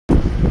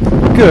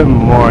Good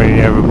morning,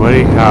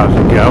 everybody. How's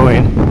it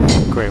going?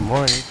 Great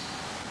morning.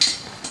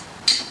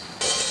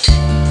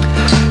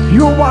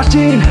 You're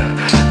watching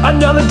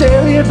another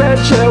daily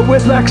adventure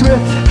with Max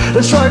Smith,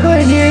 the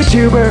struggling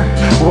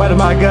YouTuber. What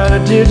am I gonna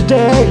do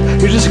today?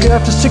 You're just gonna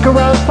have to stick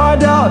around and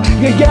find out.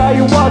 Yeah,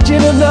 you're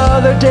watching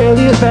another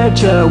daily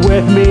adventure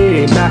with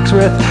me, Max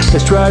Smith, the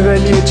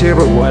struggling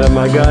YouTuber. What am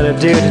I gonna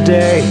do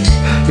today?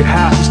 You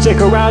have to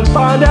stick around and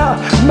find out.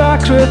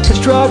 Max Smith, the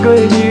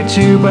struggling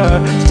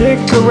YouTuber. Stick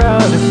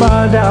around and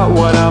find out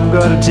what I'm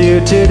gonna do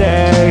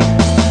today.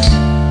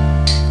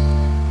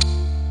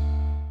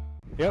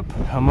 Yep,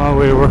 I'm on my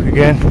way to work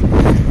again.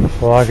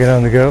 Vlogging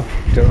on the go.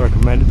 Don't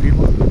recommend it,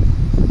 people.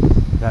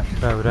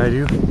 That's not what I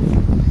do.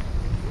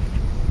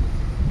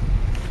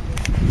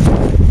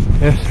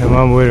 Yes, I'm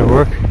on my way to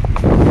work.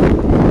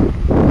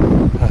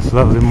 It's a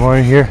lovely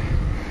morning here.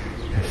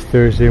 It's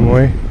Thursday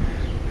morning.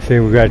 I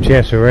think we got a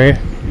chance of rain.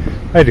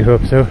 I do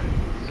hope so.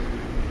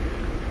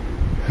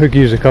 We could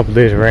use a couple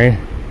days of rain.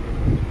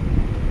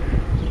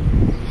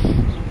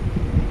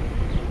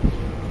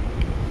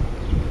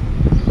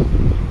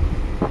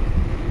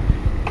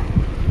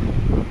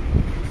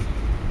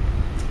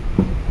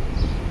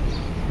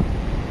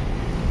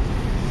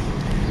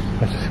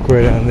 That's a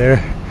square down there.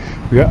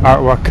 We got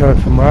Art Walk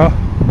coming tomorrow.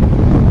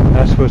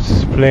 That's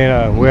what's playing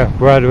on West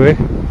Broadway. Of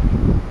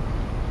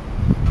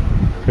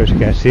course, you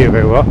can't see it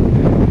very well.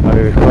 I'll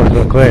give you a close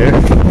look later.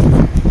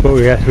 But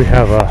we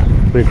have a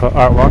what we call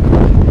Art Walk,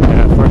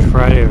 first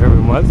Friday of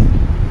every month,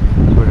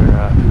 where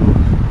people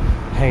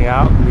hang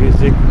out,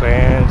 music,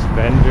 bands,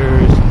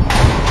 vendors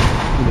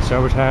in the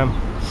summertime.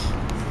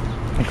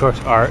 Of course,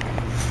 art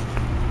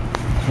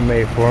in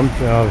many forms,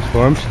 in all its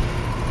forms.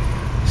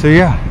 So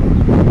yeah,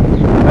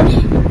 that's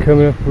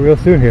coming up real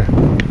soon here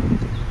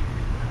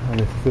on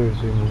this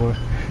Thursday morning.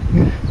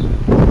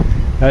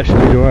 That should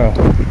be tomorrow.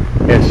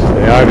 Yes,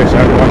 the August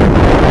Art Walk.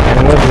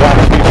 And it was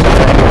last week,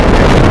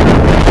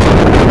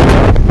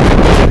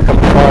 a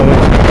couple of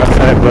followers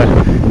outside, but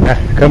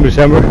come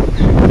December,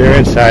 they're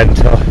inside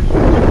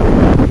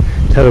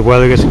until the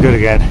weather gets good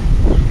again.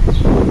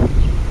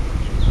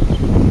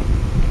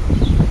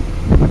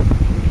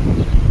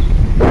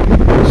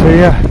 So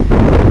yeah.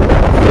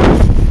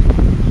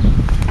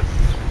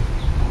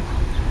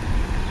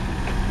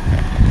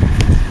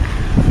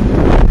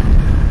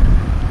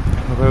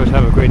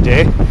 Have a great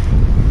day.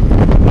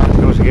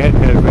 Once again,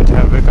 if you had a great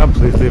time at VidCon,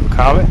 please leave a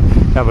comment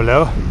down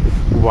below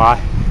why,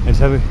 and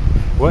tell me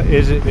what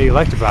is it that you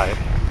liked about it.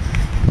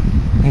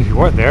 If you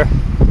weren't there,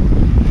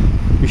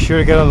 be sure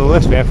to get on the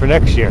list, man, for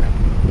next year.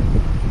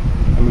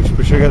 And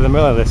be sure to get on the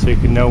mailing list so you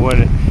can know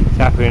when it's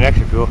happening next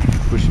year, people,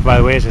 which by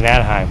the way is in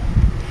Anaheim.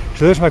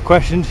 So there's my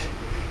questions.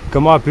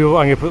 Come on, people.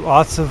 I'm gonna put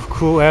lots of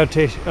cool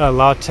annotation,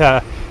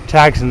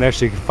 tags in there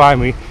so you can find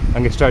me.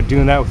 I'm gonna start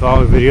doing that with all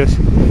the videos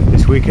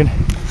this weekend,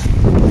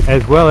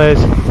 as well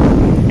as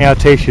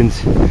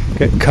annotations.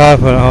 Get caught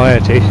up on all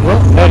annotations. Well,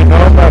 heading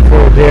home after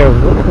a day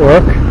of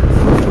work.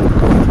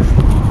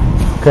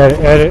 Gotta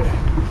edit,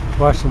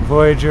 watch some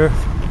Voyager.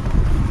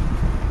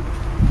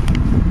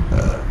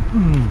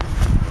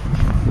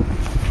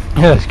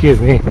 Excuse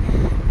me.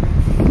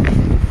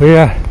 But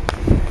yeah,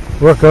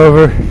 work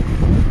over.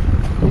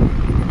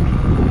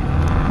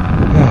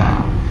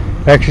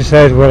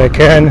 Exercise what I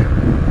can.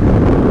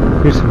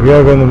 Do some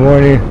yoga in the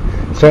morning.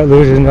 Start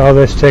losing all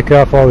this, take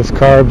off all this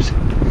carbs,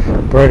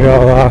 burn it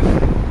all off.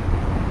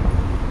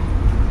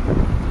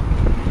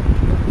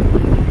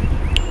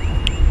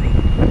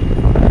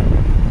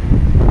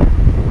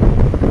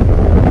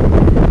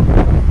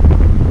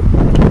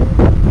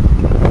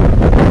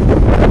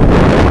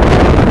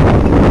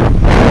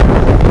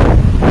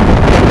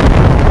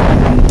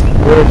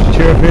 Where's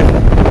Chirpin?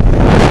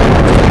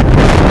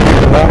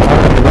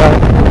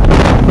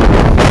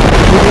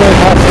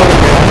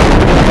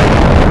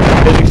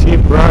 As you see,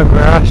 brown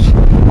grass.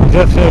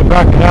 Definitely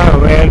backing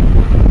out, man.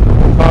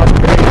 Palm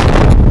Springs,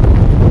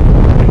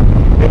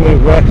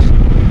 Inland West.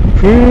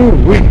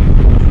 Whew-wee.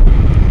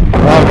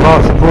 Volleyball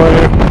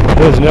supporter.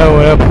 There's no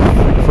one up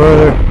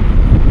further.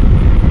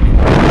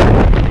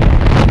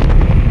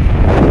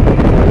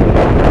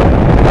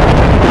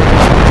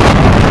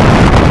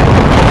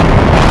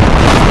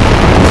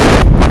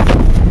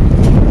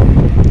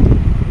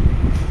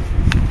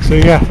 So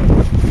yeah,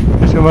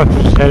 that's so much.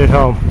 Just headed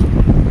home.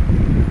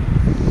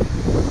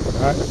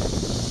 All right.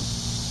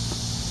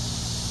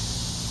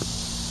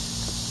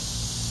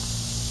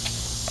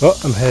 Well,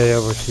 I'm headed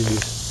over to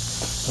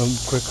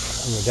quick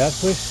from my dad's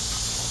place.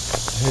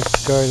 It's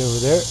starting over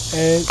there,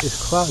 and it's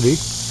cloudy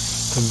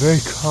and very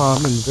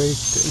calm and very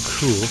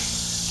cool.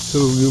 So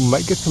you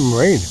might get some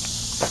rain.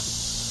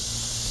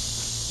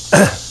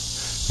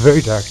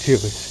 Very dark too.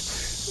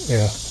 It's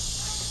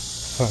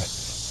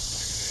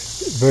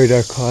very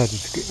dark clouds.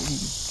 It's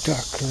getting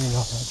darker and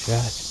all that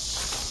jazz.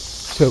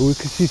 So we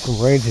could see some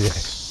rain today.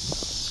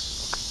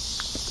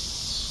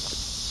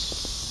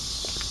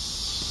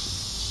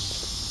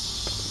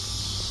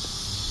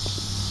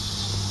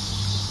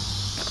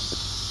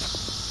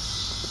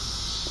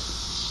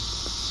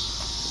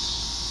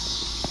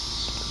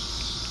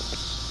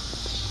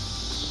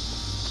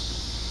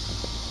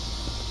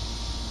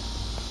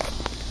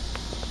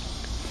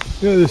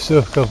 You know, there's still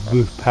a couple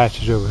blue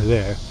patches over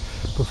there,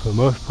 but for the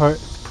most part,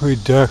 it's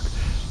pretty dark.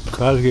 The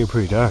clouds are getting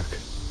pretty dark.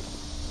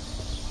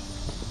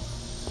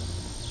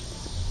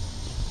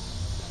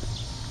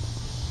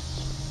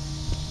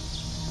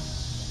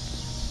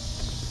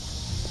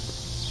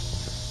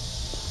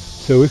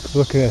 So we could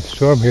look at a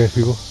storm here,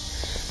 people,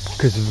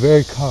 because it's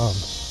very calm.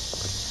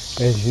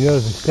 And as you know,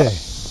 as they say,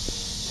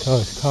 it's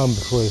always calm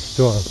before the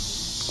storm.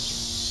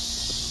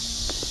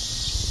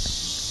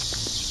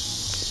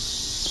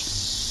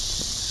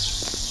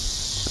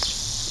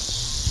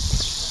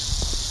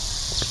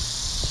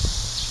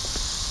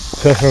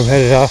 So that's where I'm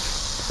headed off.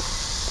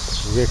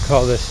 We're gonna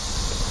call this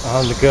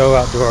on the go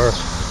outdoor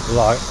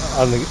vlog,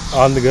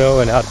 on the go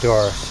and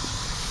outdoors.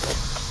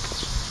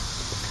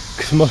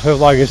 Because most of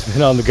my vlogging has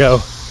been on the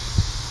go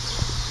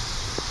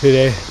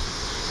today.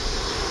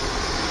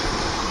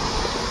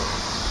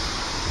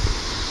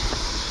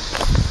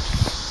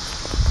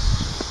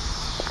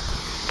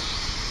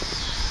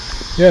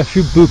 Yeah, a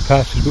few blue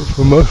patches, but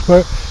for the most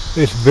part,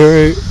 it's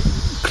very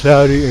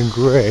cloudy and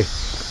gray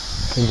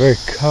and very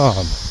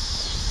calm.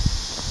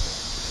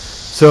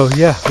 So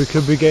yeah, we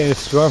could be getting a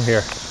storm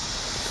here.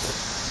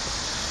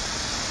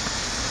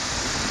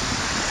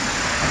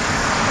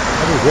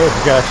 That'd be great if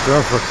we got a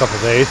storm for a couple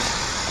days.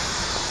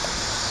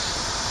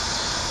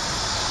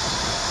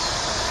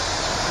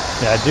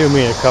 Yeah, I do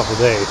mean a couple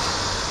days.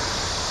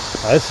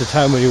 This is the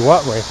time when you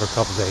want rain for a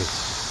couple days.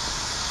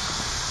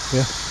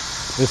 Yeah,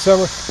 in the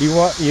summer you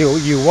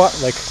want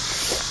like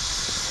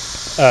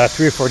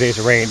 3 or 4 days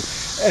of rain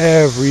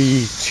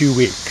every 2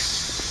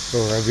 weeks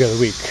or every other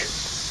week.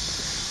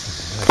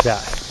 Like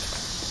that.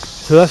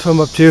 So that's what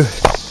I'm up to.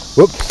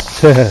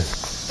 Whoops.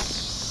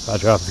 I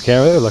dropped the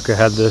camera there. Look, I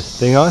had the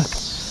thing on.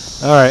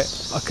 Alright,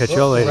 I'll catch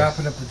y'all later.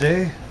 Wrapping up the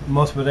day.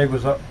 Most of my day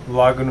was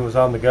vlogging was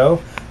on the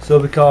go. So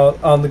we call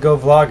it on the go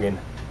vlogging.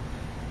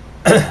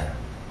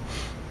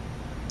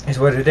 It's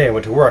what today. I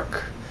went to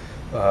work.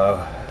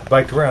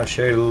 Biked around,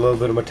 showed a little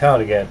bit of my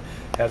town again.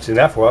 Haven't seen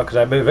that for a while because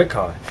I've been at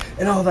VidCon.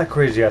 And all that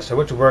crazy ass. So I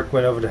went to work,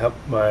 went over to help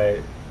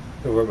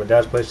over at my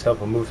dad's place to help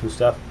him move some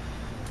stuff.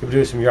 We'll be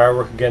doing some yard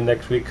work again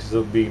next week because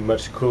there'll be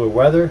much cooler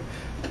weather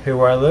here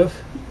where I live.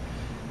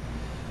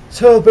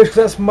 So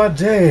basically that's my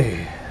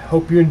day.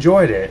 Hope you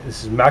enjoyed it.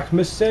 This is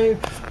Maximus saying,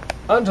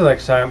 until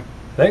next time,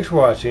 thanks for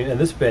watching, and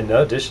this has been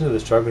another edition of The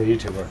Struggling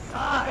YouTuber.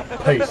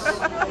 Peace.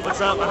 What's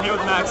up? I'm here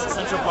with Max at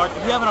Central Park.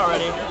 If you haven't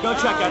already, go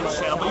check out his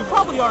channel, but you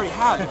probably already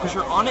have because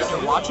you're on it and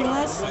you're watching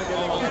this.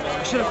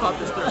 I should have thought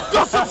this through.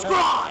 Go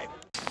subscribe!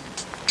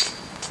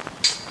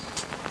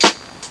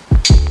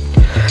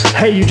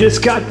 Hey, you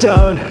just got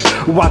done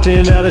watching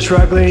another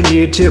struggling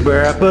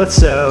YouTuber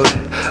episode.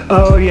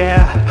 Oh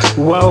yeah,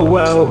 whoa,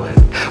 whoa.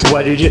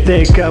 What did you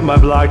think of my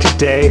vlog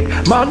today?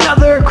 My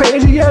another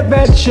crazy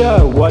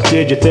adventure. What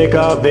did you think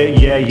of it?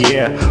 Yeah,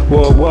 yeah.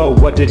 Whoa, whoa,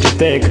 what did you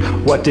think?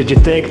 What did you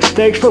think?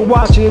 Thanks for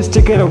watching,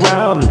 sticking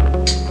around.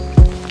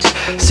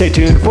 Stay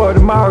tuned for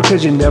tomorrow,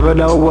 cause you never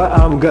know what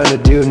I'm gonna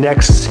do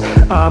next.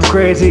 I'm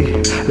crazy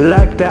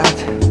like that.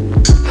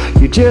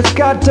 You just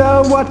got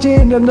done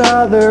watching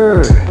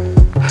another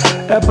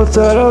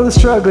episode of The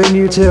Struggling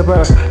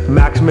YouTuber.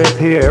 Max Smith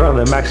here on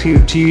the Max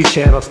QT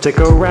channel. Stick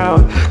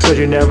around, cause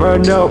you never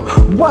know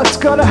what's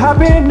gonna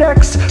happen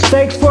next.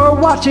 Thanks for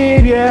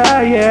watching,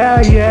 yeah,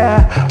 yeah,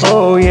 yeah.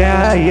 Oh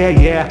yeah, yeah,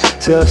 yeah.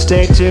 So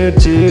stay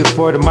tuned too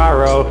for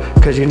tomorrow,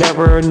 cause you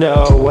never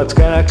know what's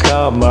gonna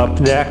come up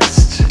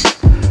next.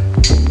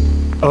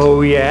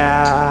 Oh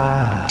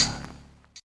yeah.